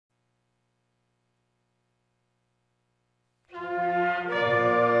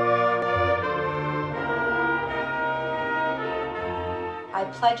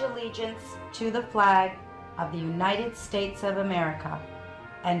pledge allegiance to the flag of the United States of America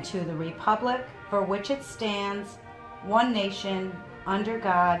and to the republic for which it stands, one nation, under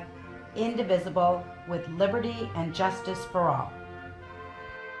God, indivisible, with liberty and justice for all.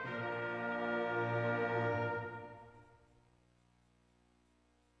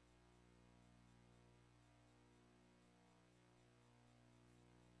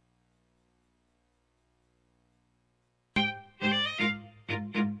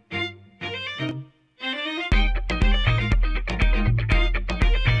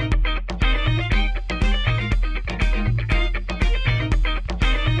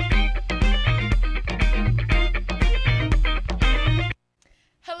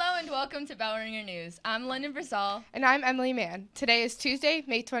 Welcome to Bellringer News. I'm Lyndon Brazal. And I'm Emily Mann. Today is Tuesday,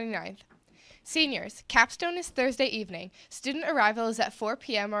 May 29th. Seniors, capstone is Thursday evening. Student arrival is at 4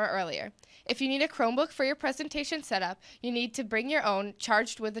 p.m. or earlier. If you need a Chromebook for your presentation setup, you need to bring your own,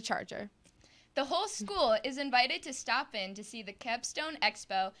 charged with a charger. The whole school is invited to stop in to see the Capstone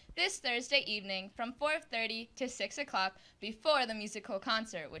Expo this Thursday evening from 4:30 to 6 o'clock before the musical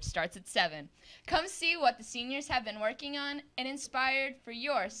concert, which starts at 7. Come see what the seniors have been working on and inspired for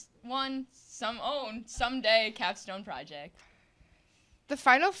your someday capstone project. The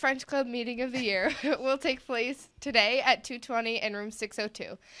final French Club meeting of the year will take place today at 2:20 in room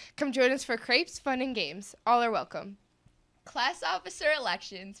 602. Come join us for crepes, fun, and games. All are welcome. Class officer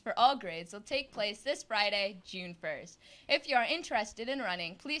elections for all grades will take place this Friday, June 1st. If you are interested in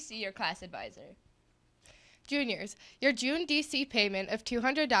running, please see your class advisor. Juniors, your June DC payment of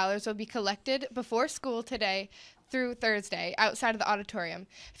 $200 will be collected before school today through Thursday outside of the auditorium.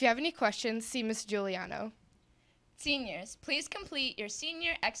 If you have any questions, see Ms. Giuliano. Seniors, please complete your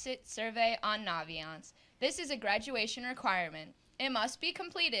senior exit survey on Naviance. This is a graduation requirement. It must be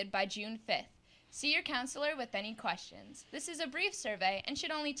completed by June 5th. See your counselor with any questions. This is a brief survey and should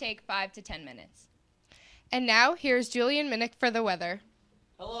only take 5 to 10 minutes. And now, here's Julian Minnick for the weather.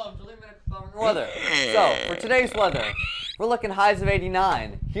 Hello, I'm Julian Minnick with Bellringer Weather. So, for today's weather, we're looking highs of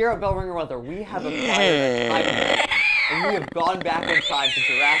 89. Here at Bellringer Weather, we have acquired a time machine, and we have gone back in time to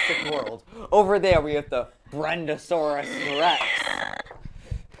Jurassic World. Over there, we have the Brendosaurus Rex.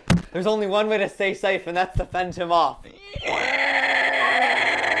 There's only one way to stay safe, and that's to fend him off.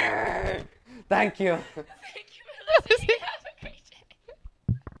 Thank you.